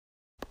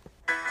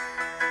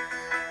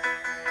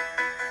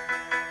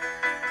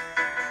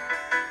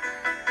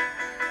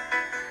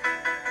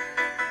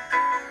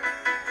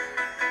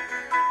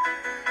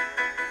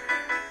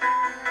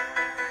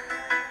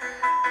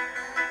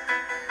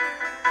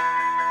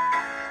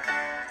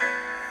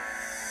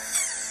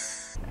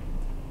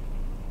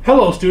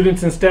Hello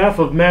students and staff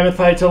of Mammoth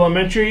Heights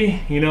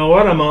Elementary. You know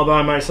what? I'm all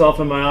by myself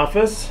in my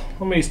office.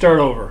 Let me start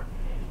over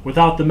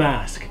without the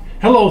mask.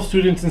 Hello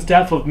students and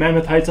staff of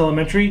Mammoth Heights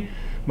Elementary.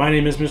 My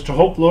name is Mr.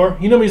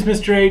 Holtvluwer. You know me as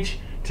Mr. H.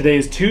 Today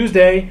is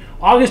Tuesday,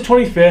 August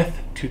 25th,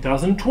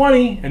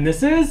 2020, and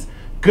this is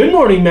Good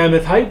Morning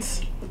Mammoth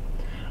Heights.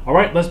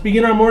 Alright, let's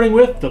begin our morning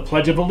with the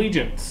Pledge of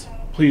Allegiance.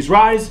 Please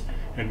rise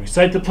and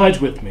recite the pledge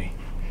with me.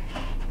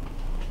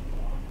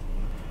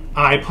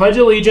 I pledge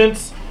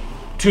allegiance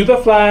to the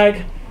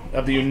flag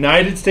of the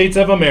United States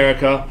of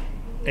America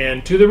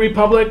and to the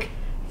republic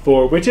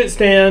for which it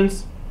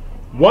stands,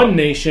 one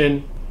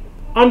nation,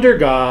 under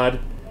God,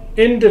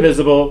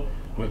 indivisible,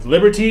 with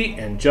liberty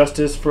and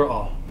justice for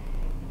all.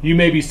 You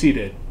may be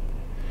seated.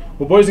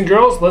 Well, boys and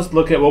girls, let's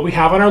look at what we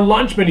have on our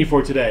lunch menu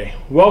for today.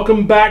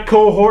 Welcome back,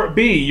 Cohort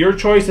B. Your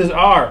choices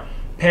are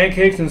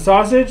pancakes and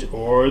sausage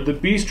or the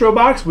bistro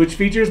box, which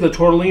features the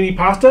tortellini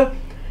pasta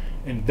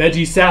and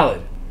veggie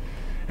salad.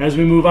 As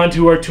we move on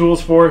to our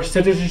tools for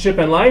citizenship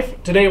and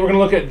life, today we're going to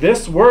look at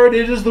this word.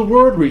 It is the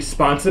word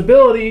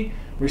responsibility.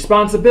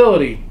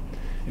 Responsibility.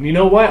 And you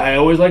know what? I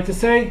always like to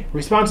say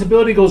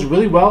responsibility goes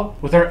really well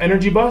with our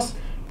energy bus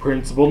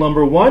principle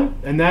number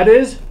 1, and that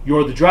is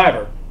you're the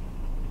driver.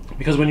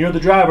 Because when you're the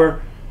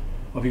driver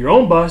of your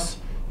own bus,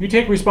 you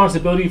take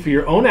responsibility for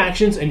your own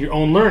actions and your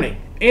own learning.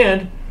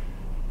 And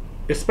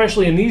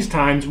especially in these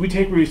times, we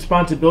take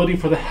responsibility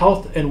for the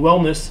health and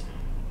wellness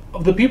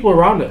of the people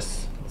around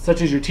us, such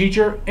as your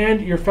teacher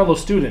and your fellow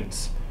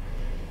students.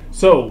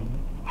 So,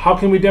 how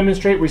can we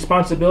demonstrate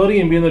responsibility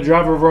in being the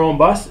driver of our own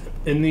bus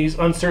in these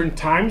uncertain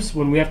times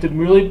when we have to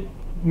really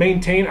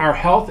maintain our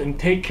health and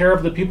take care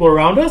of the people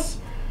around us?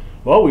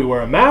 Well, we wear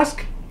a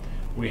mask,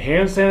 we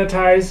hand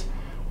sanitize,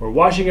 we're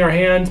washing our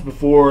hands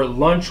before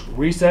lunch,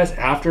 recess,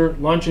 after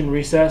lunch and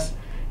recess,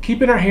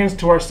 keeping our hands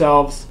to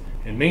ourselves,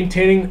 and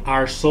maintaining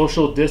our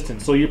social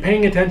distance. So you're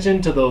paying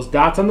attention to those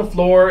dots on the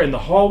floor in the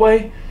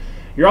hallway.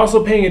 You're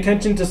also paying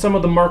attention to some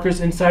of the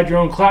markers inside your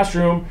own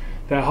classroom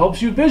that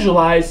helps you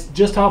visualize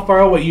just how far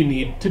away you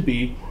need to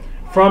be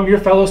from your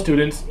fellow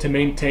students to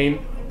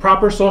maintain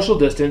proper social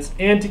distance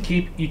and to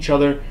keep each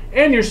other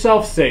and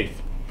yourself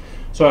safe.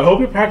 So I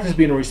hope you practice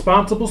being a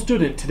responsible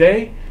student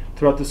today,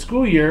 throughout the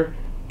school year,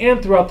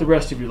 and throughout the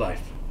rest of your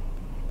life.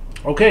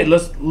 Okay,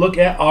 let's look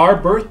at our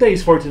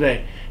birthdays for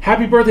today.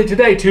 Happy birthday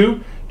today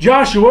to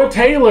Joshua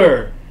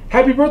Taylor.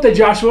 Happy birthday,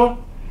 Joshua.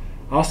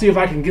 I'll see if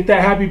I can get that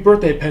happy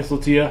birthday pencil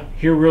to you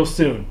here real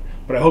soon.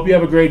 But I hope you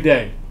have a great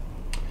day.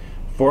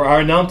 For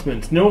our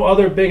announcements, no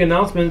other big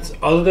announcements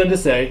other than to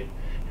say,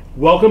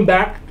 welcome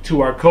back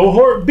to our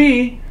Cohort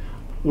B.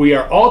 We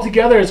are all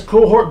together as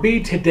Cohort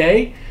B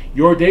today.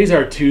 Your days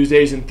are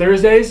Tuesdays and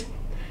Thursdays.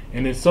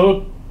 And it's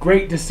so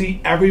great to see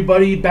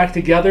everybody back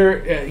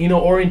together.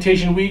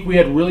 Orientation week, we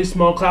had really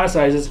small class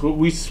sizes.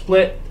 We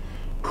split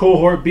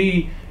Cohort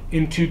B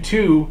into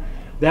 2.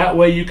 That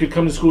way you could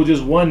come to school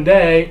just one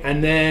day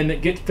and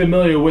then get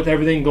familiar with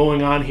everything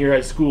going on here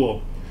at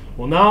school.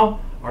 Well,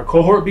 now our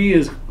Cohort B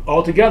is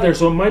all together,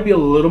 so it might be a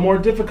little more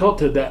difficult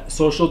to that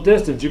social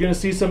distance. You're going to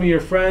see some of your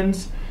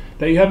friends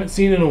that you haven't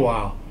seen in a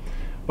while.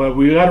 But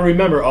we got to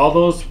remember all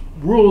those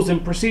rules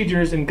and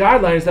procedures and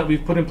guidelines that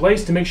we've put in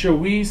place to make sure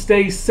we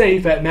stay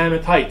safe at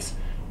Mammoth Heights.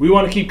 We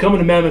want to keep coming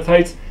to Mammoth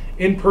Heights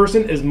in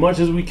person as much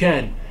as we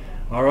can.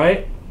 All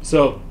right?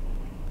 So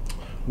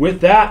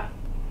with that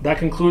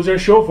concludes our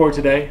show for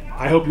today.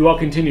 I hope you all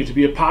continue to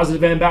be a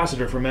positive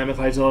ambassador for Mammoth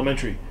Heights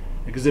Elementary,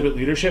 exhibit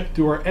leadership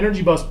through our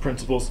energy bus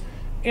principles,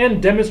 and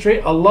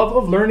demonstrate a love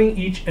of learning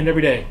each and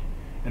every day.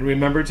 And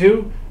remember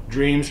to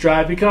dream,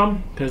 strive,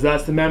 become, because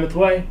that's the Mammoth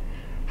way.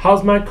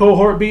 How's my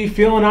Cohort B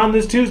feeling on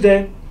this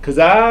Tuesday? Because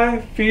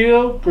I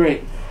feel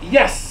great.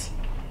 Yes!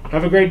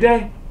 Have a great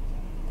day.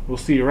 We'll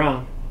see you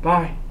around.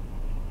 Bye.